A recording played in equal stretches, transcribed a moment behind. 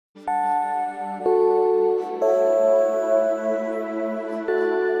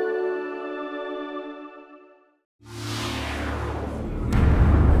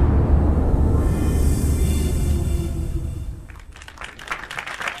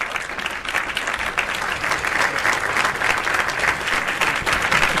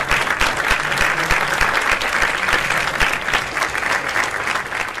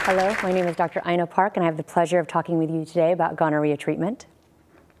Hello, my name is Dr. Ina Park, and I have the pleasure of talking with you today about gonorrhea treatment.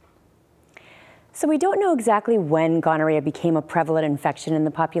 So we don't know exactly when gonorrhea became a prevalent infection in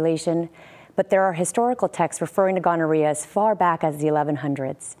the population, but there are historical texts referring to gonorrhea as far back as the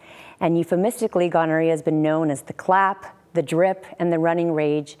 1100s. And euphemistically, gonorrhea has been known as the clap, the drip, and the running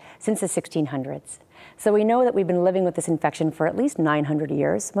rage since the 1600s. So we know that we've been living with this infection for at least 900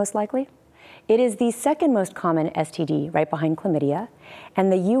 years, most likely. It is the second most common STD, right behind chlamydia,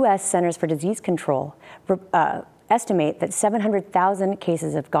 and the U.S. Centers for Disease Control estimate that 700,000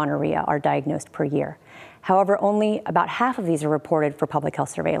 cases of gonorrhea are diagnosed per year. However, only about half of these are reported for public health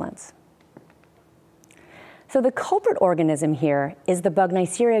surveillance. So the culprit organism here is the bug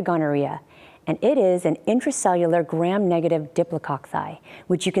Neisseria gonorrhea, and it is an intracellular gram-negative diplococci,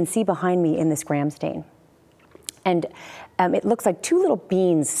 which you can see behind me in this gram stain. And it looks like two little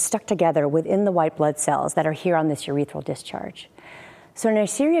beans stuck together within the white blood cells that are here on this urethral discharge. So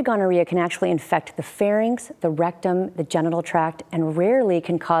Neisseria gonorrhea can actually infect the pharynx, the rectum, the genital tract, and rarely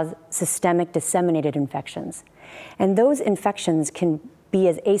can cause systemic disseminated infections. And those infections can be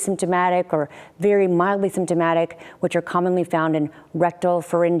as asymptomatic or very mildly symptomatic, which are commonly found in rectal,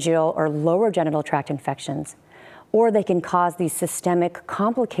 pharyngeal, or lower genital tract infections. Or they can cause these systemic,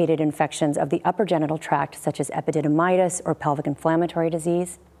 complicated infections of the upper genital tract, such as epididymitis or pelvic inflammatory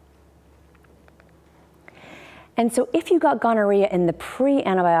disease. And so if you got gonorrhea in the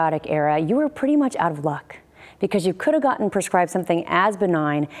pre-antibiotic era, you were pretty much out of luck, because you could have gotten prescribed something as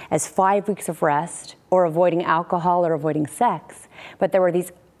benign as 5 weeks of rest or avoiding alcohol or avoiding sex. But there were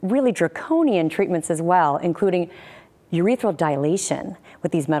these really draconian treatments as well, including urethral dilation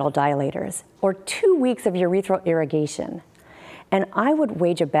with these metal dilators, or 2 weeks of urethral irrigation. And I would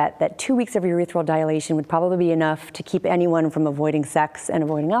wage a bet that 2 weeks of urethral dilation would probably be enough to keep anyone from avoiding sex and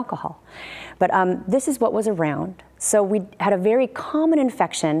avoiding alcohol. But this is what was around. So we had a very common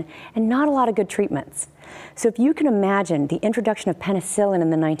infection and not a lot of good treatments. So if you can imagine, the introduction of penicillin in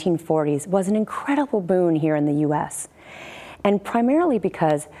the 1940s was an incredible boon here in the US. And primarily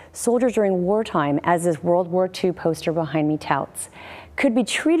because soldiers during wartime, as this World War II poster behind me touts, could be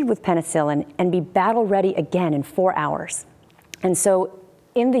treated with penicillin and be battle ready again in 4 hours. And so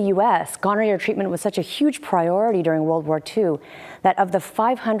in the US, gonorrhea treatment was such a huge priority during World War II that of the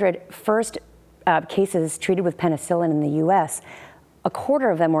 500 first cases treated with penicillin in the US, a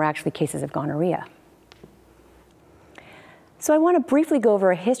quarter of them were actually cases of gonorrhea. So I want to briefly go over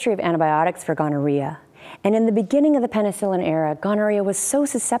a history of antibiotics for gonorrhea. And in the beginning of the penicillin era, gonorrhea was so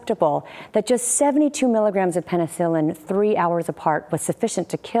susceptible that just 72 milligrams of penicillin 3 hours apart was sufficient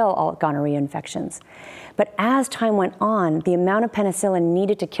to kill all gonorrhea infections. But as time went on, the amount of penicillin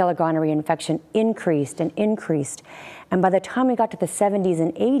needed to kill a gonorrhea infection increased and increased. And by the time we got to the 70s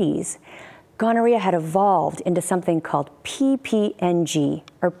and 80s, gonorrhea had evolved into something called PPNG,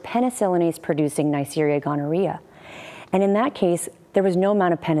 or penicillinase-producing Neisseria gonorrhea. And in that case, there was no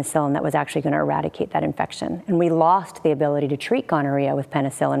amount of penicillin that was actually going to eradicate that infection. And we lost the ability to treat gonorrhea with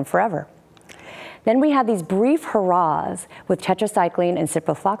penicillin forever. Then we had these brief hurrahs with tetracycline and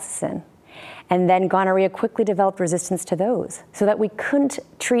ciprofloxacin. And then gonorrhea quickly developed resistance to those, so that we couldn't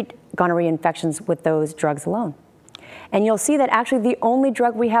treat gonorrhea infections with those drugs alone. And you'll see that actually the only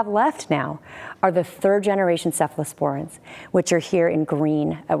drug we have left now are the third generation cephalosporins, which are here in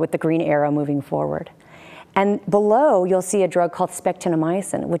green, with the green arrow moving forward. And below, you'll see a drug called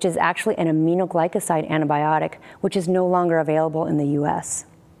spectinomycin, which is actually an aminoglycoside antibiotic, which is no longer available in the US.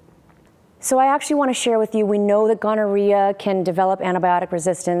 So I actually want to share with you, we know that gonorrhea can develop antibiotic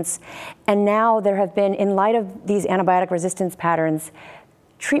resistance, and now there have been, in light of these antibiotic resistance patterns,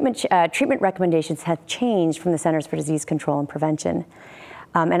 treatment recommendations have changed from the Centers for Disease Control and Prevention.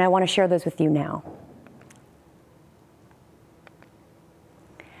 And I want to share those with you now.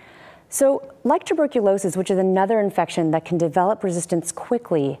 So, like tuberculosis, which is another infection that can develop resistance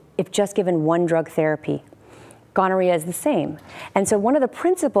quickly if just given one drug therapy, gonorrhea is the same. And so one of the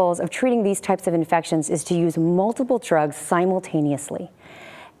principles of treating these types of infections is to use multiple drugs simultaneously.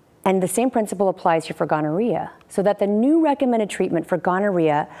 And the same principle applies here for gonorrhea, so that the new recommended treatment for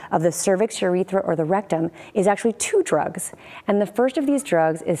gonorrhea of the cervix, urethra, or the rectum is actually 2 drugs. And the first of these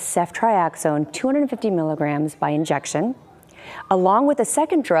drugs is ceftriaxone, 250 milligrams by injection, along with a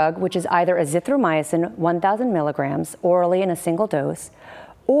second drug, which is either azithromycin, 1,000 milligrams, orally in a single dose,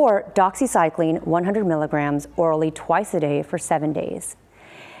 or doxycycline, 100 milligrams, orally twice a day for 7 days.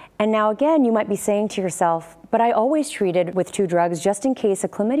 And now again, you might be saying to yourself, but I always treated with 2 drugs just in case a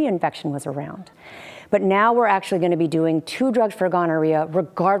chlamydia infection was around. But now we're actually going to be doing 2 drugs for gonorrhea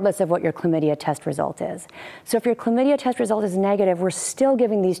regardless of what your chlamydia test result is. So if your chlamydia test result is negative, we're still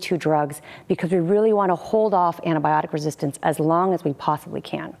giving these 2 drugs because we really want to hold off antibiotic resistance as long as we possibly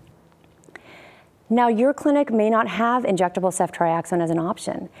can. Now, your clinic may not have injectable ceftriaxone as an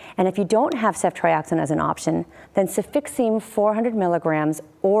option. And if you don't have ceftriaxone as an option, then cefixime 400 milligrams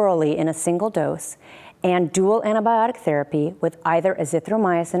orally in a single dose and dual antibiotic therapy with either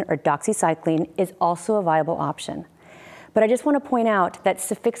azithromycin or doxycycline is also a viable option. But I just want to point out that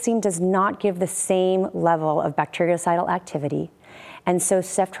cefixime does not give the same level of bactericidal activity, and so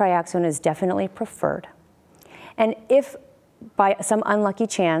ceftriaxone is definitely preferred. And if by some unlucky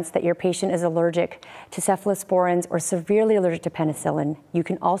chance that your patient is allergic to cephalosporins or severely allergic to penicillin, you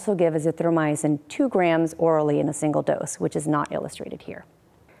can also give azithromycin 2 grams orally in a single dose, which is not illustrated here.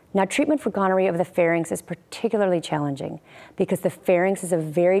 Now, treatment for gonorrhea of the pharynx is particularly challenging because the pharynx is a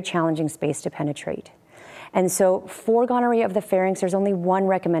very challenging space to penetrate. And so for gonorrhea of the pharynx, there's only one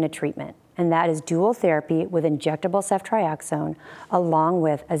recommended treatment, and that is dual therapy with injectable ceftriaxone along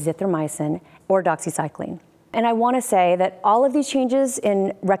with azithromycin or doxycycline. And I want to say that all of these changes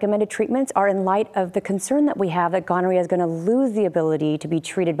in recommended treatments are in light of the concern that we have that gonorrhea is going to lose the ability to be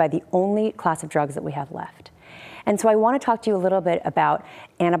treated by the only class of drugs that we have left. And so I want to talk to you a little bit about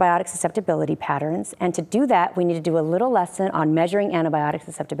antibiotic susceptibility patterns. And to do that, we need to do a little lesson on measuring antibiotic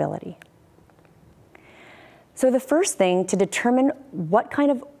susceptibility. So the first thing, to determine what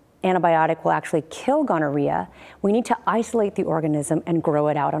kind of antibiotic will actually kill gonorrhea, we need to isolate the organism and grow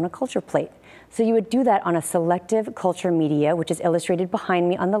it out on a culture plate. So you would do that on a selective culture media, which is illustrated behind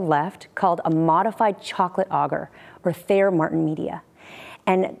me on the left, called a modified chocolate agar, or Thayer-Martin media.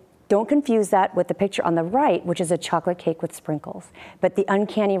 And don't confuse that with the picture on the right, which is a chocolate cake with sprinkles, but the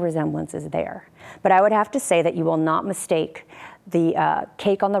uncanny resemblance is there. But I would have to say that you will not mistake the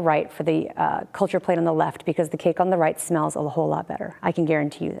cake on the right for the culture plate on the left, because the cake on the right smells a whole lot better. I can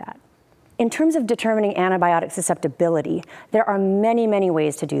guarantee you that. In terms of determining antibiotic susceptibility, there are many, many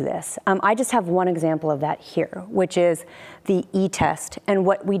ways to do this. I just have one example of that here, which is the E-test. And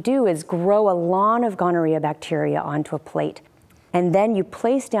what we do is grow a lawn of gonorrhea bacteria onto a plate. And then you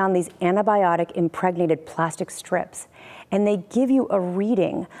place down these antibiotic impregnated plastic strips, and they give you a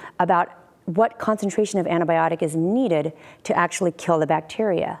reading about what concentration of antibiotic is needed to actually kill the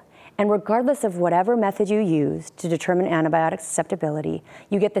bacteria. And regardless of whatever method you use to determine antibiotic susceptibility,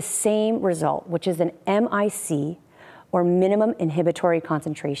 you get the same result, which is an MIC, or minimum inhibitory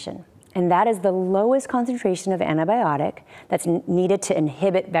concentration. And that is the lowest concentration of antibiotic that's needed to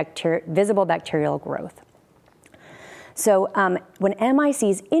inhibit visible bacterial growth. So when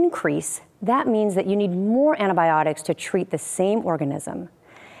MICs increase, that means that you need more antibiotics to treat the same organism,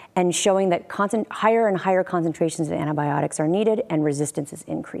 and showing that higher and higher concentrations of antibiotics are needed and resistance is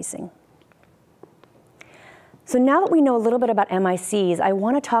increasing. So now that we know a little bit about MICs, I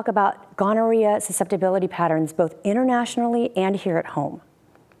want to talk about gonorrhea susceptibility patterns both internationally and here at home.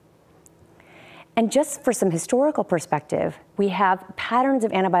 And just for some historical perspective, we have patterns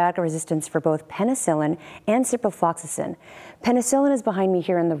of antibiotic resistance for both penicillin and ciprofloxacin. Penicillin is behind me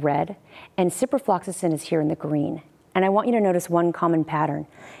here in the red, and ciprofloxacin is here in the green. And I want you to notice one common pattern,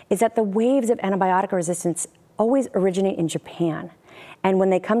 is that the waves of antibiotic resistance always originate in Japan. And when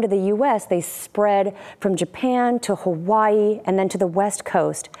they come to the US, they spread from Japan to Hawaii and then to the West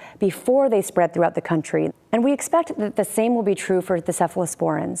Coast before they spread throughout the country. And we expect that the same will be true for the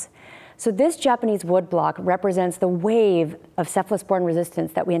cephalosporins. So this Japanese woodblock represents the wave of cephalosporin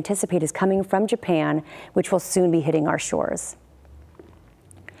resistance that we anticipate is coming from Japan, which will soon be hitting our shores.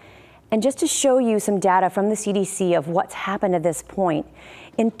 And just to show you some data from the CDC of what's happened at this point,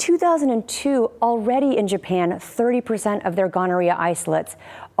 in 2002, already in Japan, 30% of their gonorrhea isolates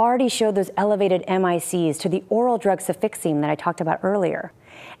already showed those elevated MICs to the oral drug cefixime that I talked about earlier.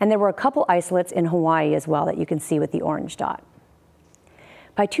 And there were a couple isolates in Hawaii as well that you can see with the orange dot.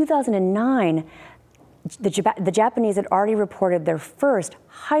 By 2009, the Japanese had already reported their first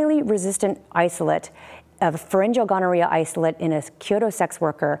highly resistant isolate of pharyngeal gonorrhea isolate in a Kyoto sex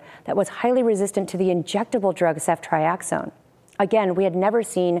worker that was highly resistant to the injectable drug ceftriaxone. Again, we had never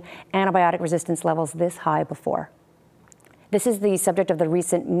seen antibiotic resistance levels this high before. This is the subject of the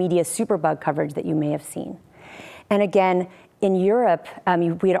recent media superbug coverage that you may have seen. And again, in Europe,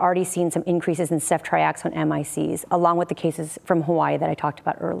 we had already seen some increases in ceftriaxone MICs, along with the cases from Hawaii that I talked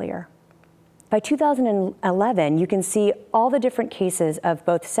about earlier. By 2011, you can see all the different cases of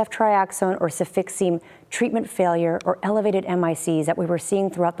both ceftriaxone or cefixime treatment failure or elevated MICs that we were seeing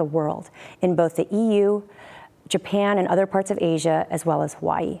throughout the world in both the EU, Japan, and other parts of Asia, as well as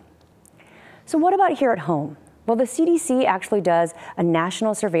Hawaii. So what about here at home? Well, the CDC actually does a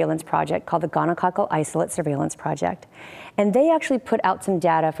national surveillance project called the Gonococcal Isolate Surveillance Project. And they actually put out some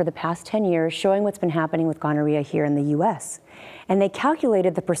data for the past 10 years showing what's been happening with gonorrhea here in the US. And they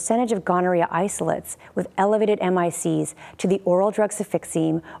calculated the percentage of gonorrhea isolates with elevated MICs to the oral drug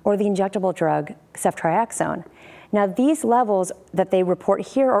ceftriaxone or the injectable drug ceftriaxone. Now, these levels that they report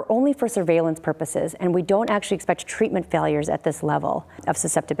here are only for surveillance purposes, and we don't actually expect treatment failures at this level of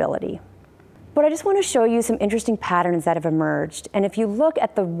susceptibility. But I just want to show you some interesting patterns that have emerged. And if you look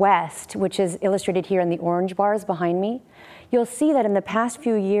at the West, which is illustrated here in the orange bars behind me, you'll see that in the past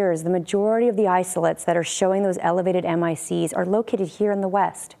few years, the majority of the isolates that are showing those elevated MICs are located here in the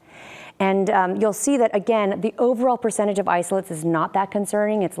West. And you'll see that, again, the overall percentage of isolates is not that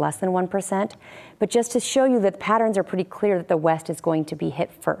concerning. It's less than 1%. But just to show you that the patterns are pretty clear that the West is going to be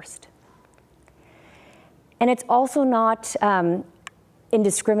hit first. And it's also not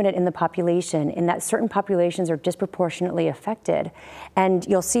indiscriminate in the population, in that certain populations are disproportionately affected. And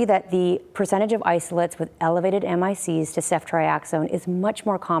you'll see that the percentage of isolates with elevated MICs to ceftriaxone is much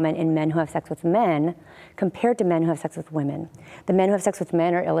more common in men who have sex with men compared to men who have sex with women. The men who have sex with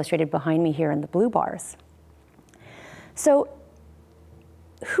men are illustrated behind me here in the blue bars. So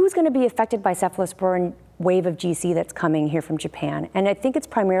who's going to be affected by cephalosporin wave of GC that's coming here from Japan? And I think it's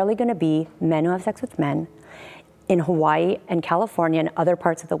primarily going to be men who have sex with men in Hawaii and California and other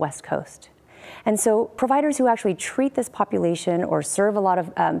parts of the West Coast. And so providers who actually treat this population or serve a lot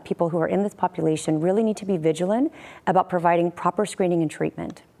of people who are in this population really need to be vigilant about providing proper screening and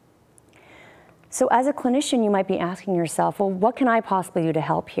treatment. So as a clinician, you might be asking yourself, well, what can I possibly do to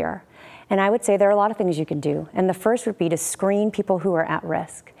help here? And I would say there are a lot of things you can do. And the first would be to screen people who are at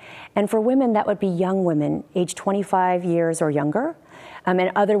risk. And for women, that would be young women, age 25 years or younger,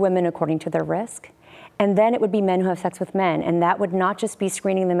 and other women according to their risk. And then it would be men who have sex with men, and that would not just be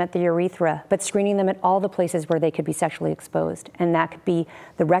screening them at the urethra, but screening them at all the places where they could be sexually exposed. And that could be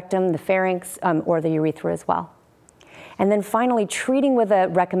the rectum, the pharynx, or the urethra as well. And then finally, treating with a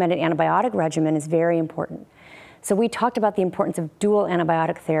recommended antibiotic regimen is very important. So we talked about the importance of dual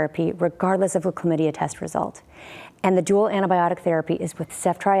antibiotic therapy, regardless of a chlamydia test result. And the dual antibiotic therapy is with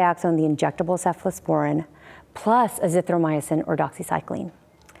ceftriaxone, the injectable cephalosporin, plus azithromycin or doxycycline.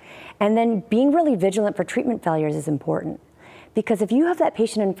 And then being really vigilant for treatment failures is important. Because if you have that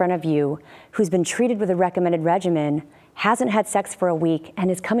patient in front of you who's been treated with a recommended regimen, hasn't had sex for a week, and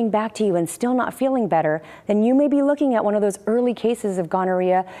is coming back to you and still not feeling better, then you may be looking at one of those early cases of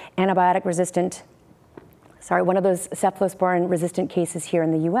gonorrhea antibiotic resistant, one of those cephalosporin resistant cases here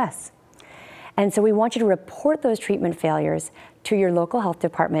in the US. And so we want you to report those treatment failures to your local health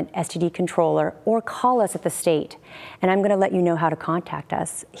department, STD controller, or call us at the state. And I'm going to let you know how to contact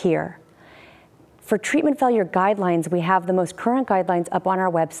us here. For treatment failure guidelines, we have the most current guidelines up on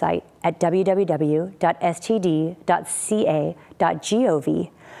our website at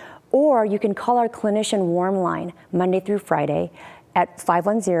www.std.ca.gov, or you can call our clinician warm line Monday through Friday at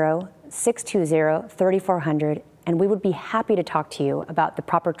 510-620-3400, and we would be happy to talk to you about the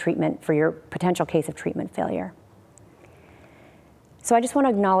proper treatment for your potential case of treatment failure. So I just want to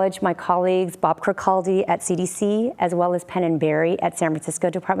acknowledge my colleagues, Bob Cricaldi at CDC, as well as Penn and Barry at San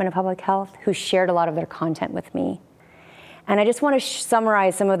Francisco Department of Public Health, who shared a lot of their content with me. And I just want to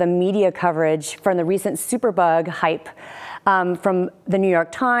summarize some of the media coverage from the recent superbug hype from the New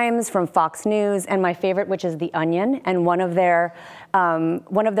York Times, from Fox News, and my favorite, which is The Onion, and one of their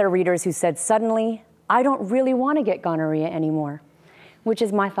readers who said, suddenly, I don't really want to get gonorrhea anymore, which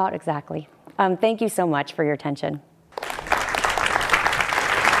is my thought exactly. Thank you so much for your attention.